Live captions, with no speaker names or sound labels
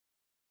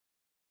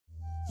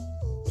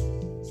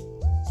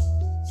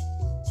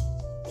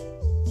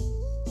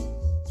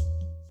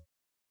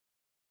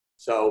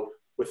So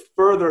with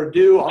further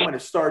ado, I'm going to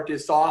start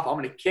this off. I'm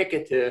going to kick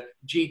it to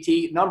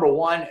GT. Number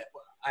one,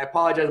 I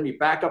apologize. Let me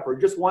back up for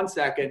just 1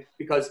 second,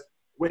 because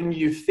when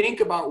you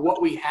think about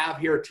what we have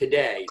here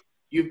today,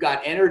 you've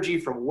got energy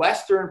from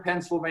Western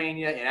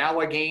Pennsylvania and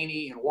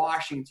Allegheny and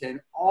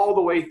Washington, all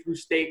the way through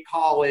State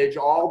College,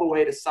 all the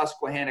way to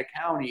Susquehanna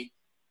County.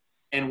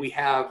 And we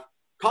have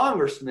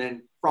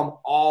congressmen from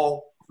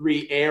all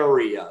three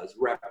areas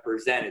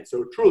represented.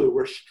 So truly,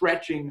 we're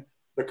stretching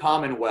the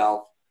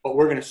Commonwealth, but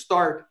we're going to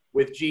start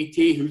with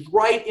GT, who's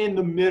right in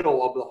the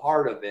middle of the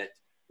heart of it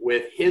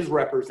with his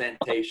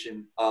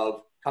representation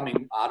of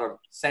coming out of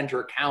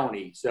Center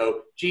County.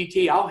 So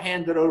GT, I'll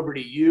hand it over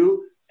to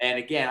you. And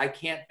again, I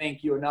can't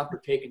thank you enough for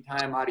taking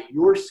time out of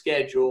your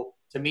schedule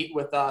to meet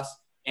with us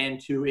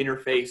and to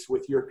interface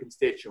with your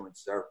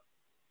constituents, sir.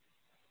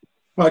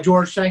 Well,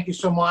 George, thank you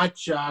so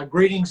much.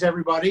 Greetings,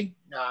 everybody.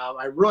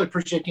 I really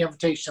appreciate the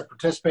invitation to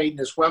participate in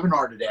this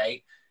webinar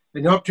today,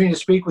 and the opportunity to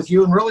speak with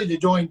you and really to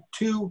join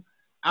two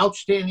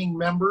outstanding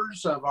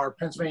members of our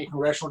Pennsylvania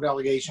Congressional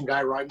delegation,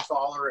 Guy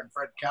Reibenthaler and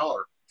Fred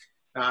Keller.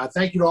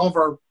 Thank you to all of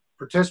our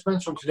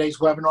participants from today's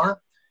webinar.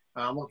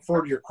 I'm looking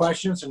forward to your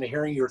questions and to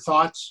hearing your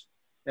thoughts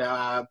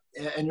and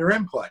your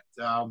input.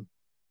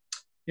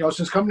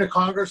 Since coming to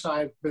Congress,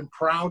 I've been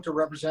proud to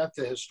represent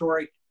the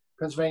historic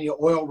Pennsylvania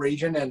oil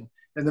region and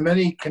the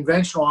many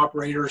conventional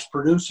operators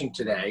producing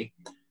today.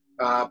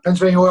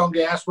 Pennsylvania oil and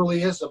gas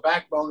really is the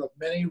backbone of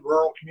many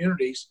rural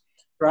communities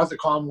throughout the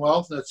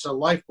Commonwealth, and it's the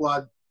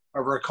lifeblood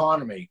of our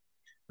economy.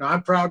 Now,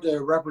 I'm proud to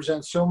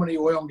represent so many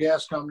oil and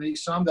gas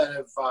companies, some that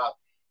have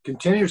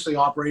continuously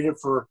operated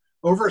for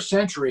over a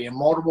century in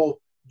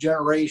multiple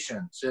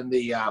generations.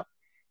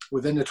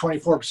 Within the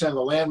 24% of the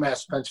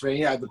landmass of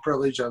Pennsylvania, I have the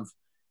privilege of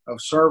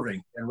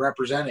serving and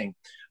representing.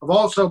 I've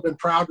also been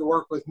proud to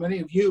work with many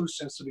of you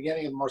since the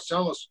beginning of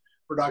Marcellus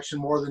production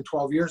more than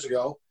 12 years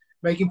ago,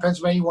 making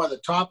Pennsylvania one of the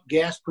top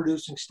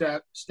gas-producing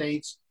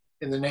states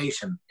in the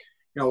nation.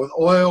 With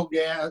oil,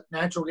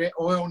 natural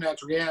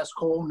gas,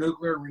 coal,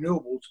 nuclear, and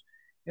renewables,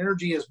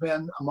 energy has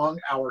been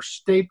among our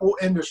staple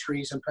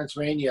industries in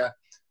Pennsylvania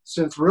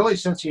since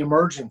the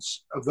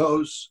emergence of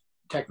those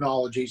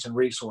technologies and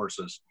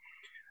resources.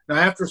 Now,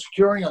 after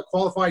securing a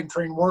qualified and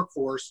trained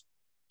workforce,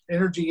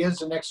 energy is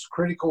the next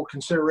critical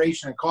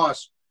consideration and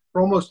cost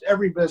for almost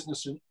every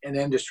business and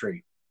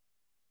industry.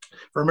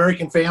 For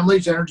American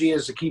families, energy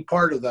is a key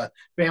part of the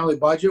family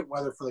budget,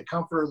 whether for the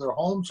comfort of their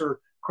homes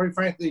or, quite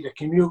frankly, to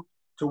commute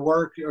to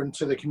work or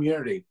into the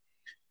community.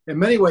 In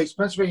many ways,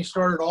 Pennsylvania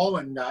started all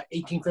in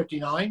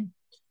 1859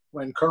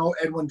 when Colonel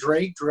Edwin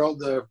Drake drilled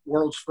the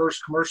world's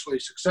first commercially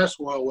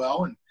successful oil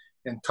well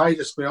in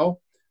Titusville,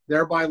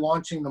 thereby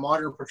launching the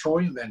modern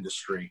petroleum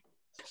industry.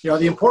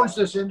 The importance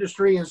of this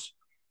industry is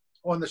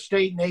on the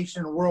state,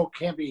 nation, and world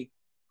can't be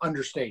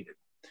understated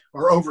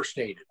or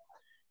overstated.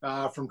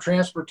 From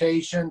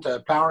transportation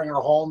to powering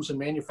our homes and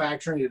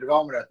manufacturing to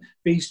development of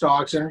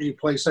feedstocks, energy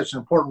plays such an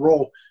important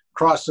role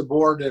across the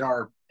board in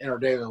our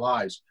daily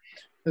lives.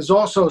 It's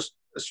also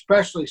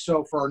especially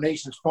so for our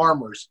nation's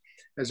farmers,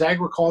 as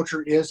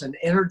agriculture is an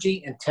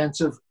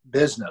energy-intensive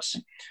business.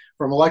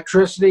 From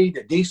electricity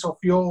to diesel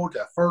fuel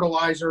to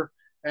fertilizer,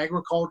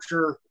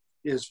 agriculture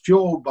is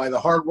fueled by the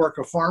hard work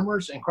of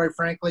farmers and, quite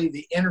frankly,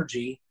 the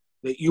energy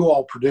that you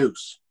all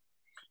produce.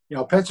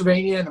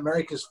 Pennsylvania and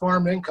America's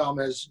farm income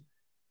has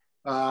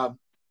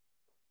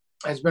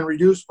been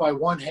reduced by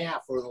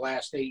 1/2 over the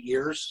last 8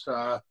 years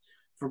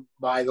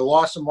by the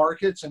loss of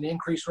markets and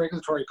increased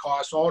regulatory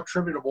costs, all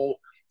attributable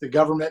to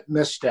government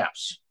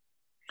missteps.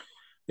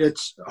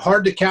 It's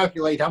hard to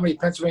calculate how many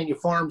Pennsylvania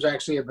farms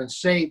actually have been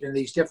saved in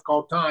these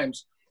difficult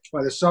times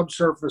by the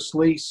subsurface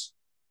lease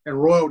and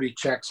royalty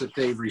checks that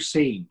they've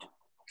received.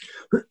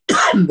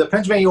 The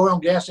Pennsylvania oil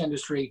and gas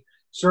industry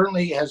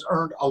certainly has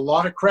earned a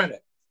lot of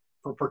credit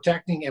for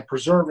protecting and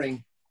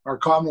preserving our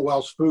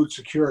Commonwealth's food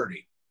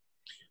security.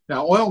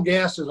 Now, oil and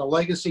gas as a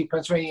legacy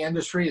Pennsylvania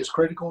industry is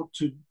critical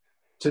to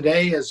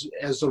today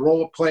as the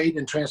role it played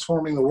in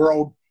transforming the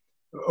world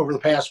over the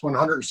past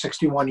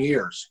 161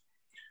 years.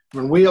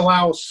 When we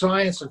allow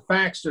science and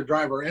facts to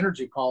drive our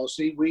energy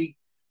policy, we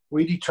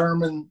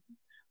determine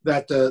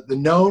that the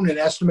known and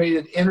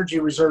estimated energy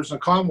reserves in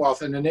the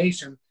Commonwealth and the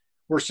nation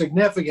were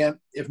significant,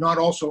 if not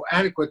also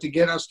adequate, to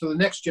get us to the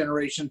next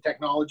generation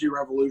technology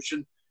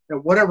revolution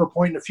at whatever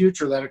point in the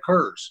future that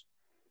occurs.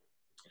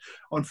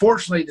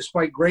 Unfortunately,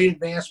 despite great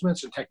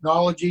advancements in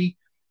technology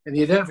and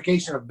the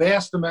identification of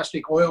vast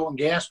domestic oil and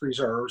gas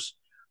reserves,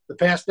 the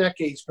past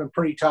decade's been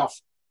pretty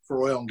tough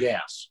for oil and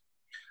gas.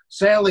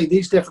 Sadly,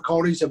 these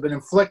difficulties have been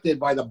inflicted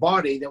by the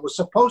body that was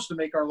supposed to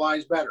make our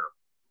lives better,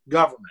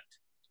 government.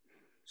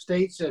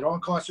 States that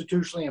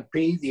unconstitutionally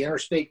impede the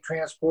interstate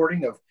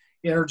transporting of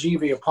energy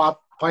via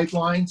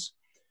pipelines,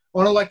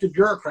 unelected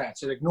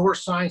bureaucrats that ignore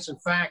science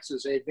and facts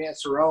as they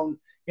advance their own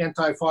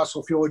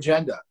anti-fossil fuel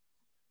agenda,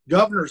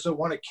 governors that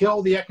want to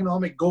kill the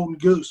economic golden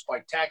goose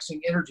by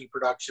taxing energy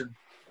production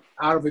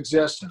out of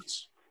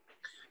existence.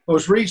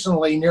 Most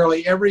recently,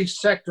 nearly every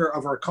sector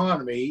of our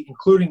economy,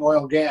 including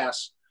oil and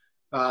gas,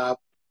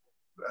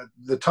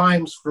 the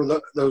times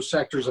for those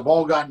sectors have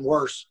all gotten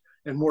worse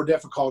and more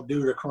difficult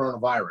due to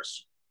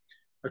coronavirus.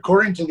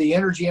 According to the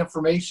Energy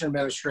Information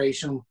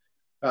Administration,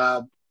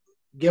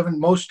 given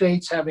most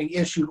states having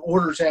issued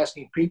orders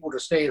asking people to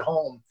stay at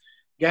home,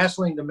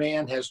 gasoline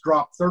demand has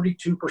dropped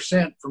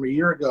 32% from a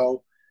year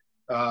ago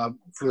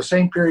for the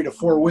same period of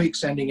 4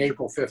 weeks ending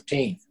April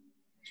 15th.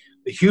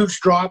 The huge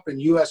drop in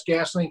U.S.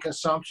 gasoline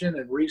consumption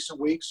in recent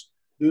weeks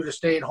due to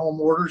stay-at-home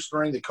orders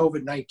during the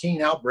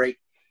COVID-19 outbreak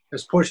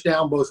has pushed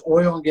down both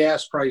oil and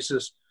gas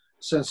prices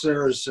since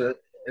there is an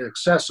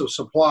excessive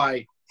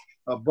supply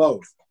of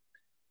both.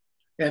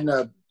 And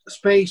the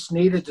space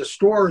needed to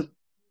store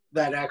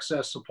that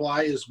excess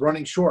supply is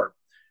running short,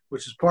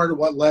 which is part of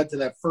what led to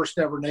that first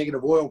ever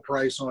negative oil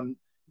price on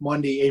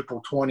Monday,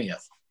 April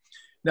 20th.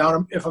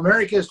 Now, if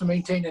America is to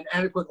maintain an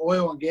adequate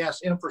oil and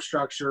gas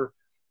infrastructure,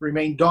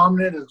 remain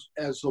dominant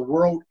as the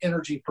world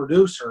energy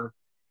producer,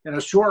 and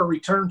assure a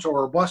return to a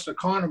robust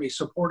economy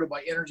supported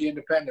by energy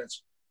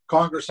independence,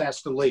 Congress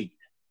has to lead.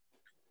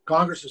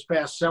 Congress has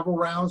passed several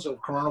rounds of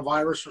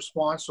coronavirus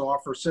response to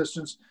offer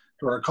assistance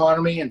to our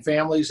economy and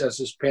families as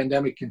this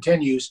pandemic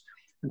continues.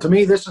 And to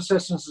me, this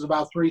assistance is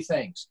about three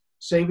things: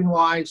 saving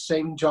lives,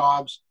 saving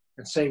jobs,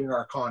 and saving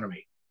our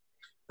economy.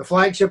 The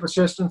flagship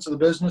assistance of the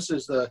business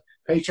is the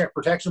Paycheck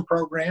Protection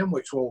Program,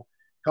 which will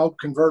help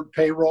convert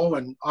payroll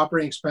and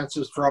operating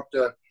expenses for up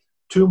to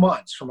 2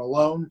 months from a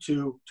loan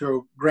to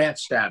grant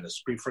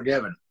status, be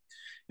forgiven.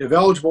 If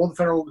eligible, the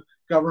federal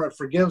government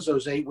forgives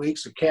those 8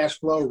 weeks of cash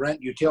flow,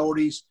 rent,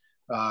 utilities,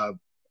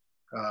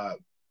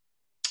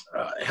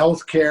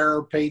 health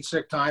care, paid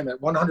sick time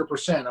at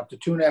 100%, up to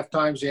 2.5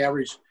 times the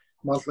average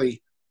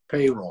monthly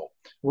payroll.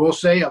 We'll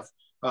say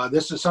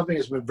this is something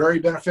that's been very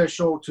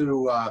beneficial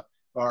to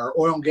our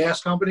oil and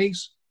gas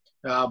companies,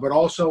 but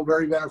also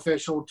very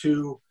beneficial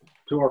to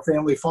our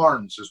family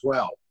farms as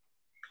well.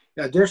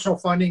 Additional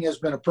funding has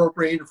been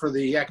appropriated for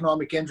the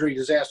Economic Injury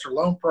Disaster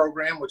Loan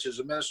Program, which is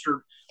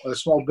administered by the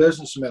Small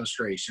Business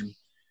Administration.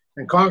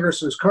 And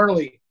Congress is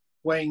currently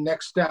weighing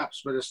next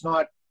steps, but it's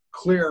not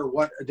clear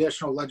what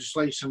additional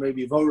legislation may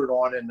be voted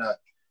on in the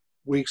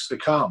weeks to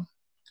come.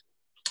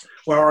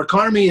 While our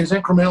economy is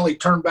incrementally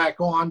turned back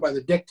on by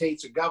the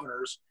dictates of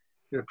governors,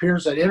 it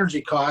appears that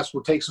energy costs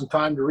will take some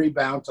time to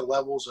rebound to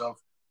levels of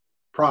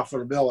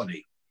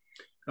profitability.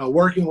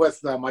 Working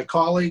with my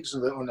colleagues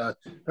on the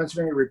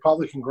Pennsylvania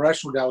Republican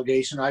Congressional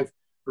delegation, I've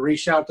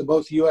reached out to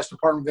both the U.S.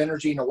 Department of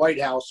Energy and the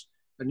White House,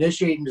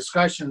 initiating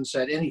discussions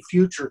that any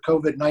future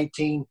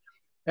COVID-19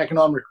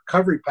 economic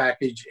recovery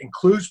package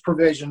includes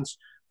provisions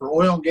for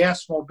oil and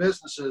gas small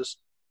businesses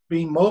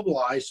being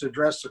mobilized to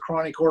address the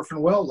chronic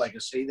orphan well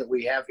legacy that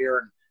we have here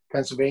in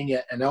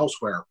Pennsylvania and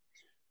elsewhere.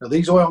 Now,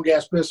 these oil and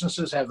gas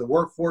businesses have the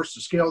workforce,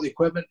 the skill, the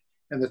equipment,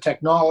 and the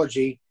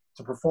technology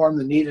to perform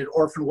the needed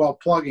orphan well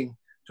plugging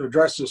to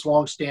address this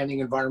long-standing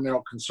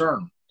environmental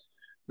concern.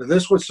 Now,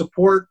 this would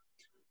support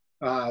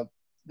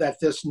that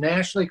this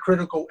nationally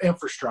critical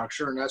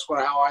infrastructure, and that's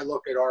how I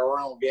look at our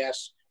oil and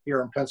gas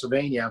here in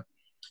Pennsylvania,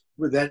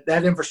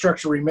 that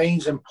infrastructure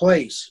remains in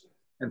place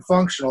and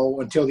functional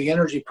until the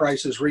energy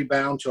prices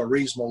rebound to a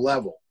reasonable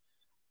level.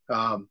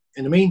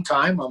 In the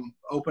meantime, I'm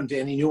open to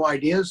any new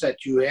ideas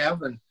that you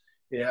have and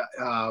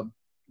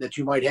that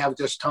you might have at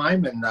this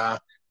time. And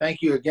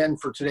thank you again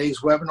for today's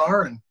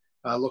webinar, and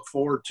I look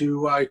forward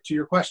to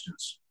your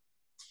questions.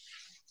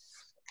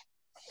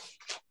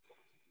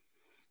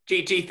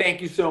 GT,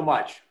 thank you so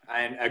much.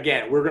 And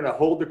again, we're going to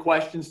hold the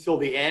questions till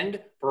the end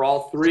for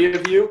all three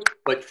of you.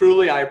 But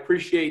truly, I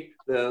appreciate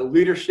the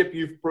leadership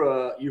you've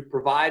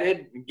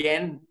provided.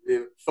 Again,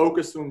 the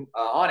focus on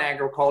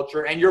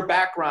agriculture and your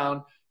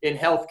background in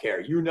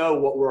healthcare. You know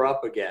what we're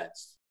up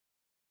against.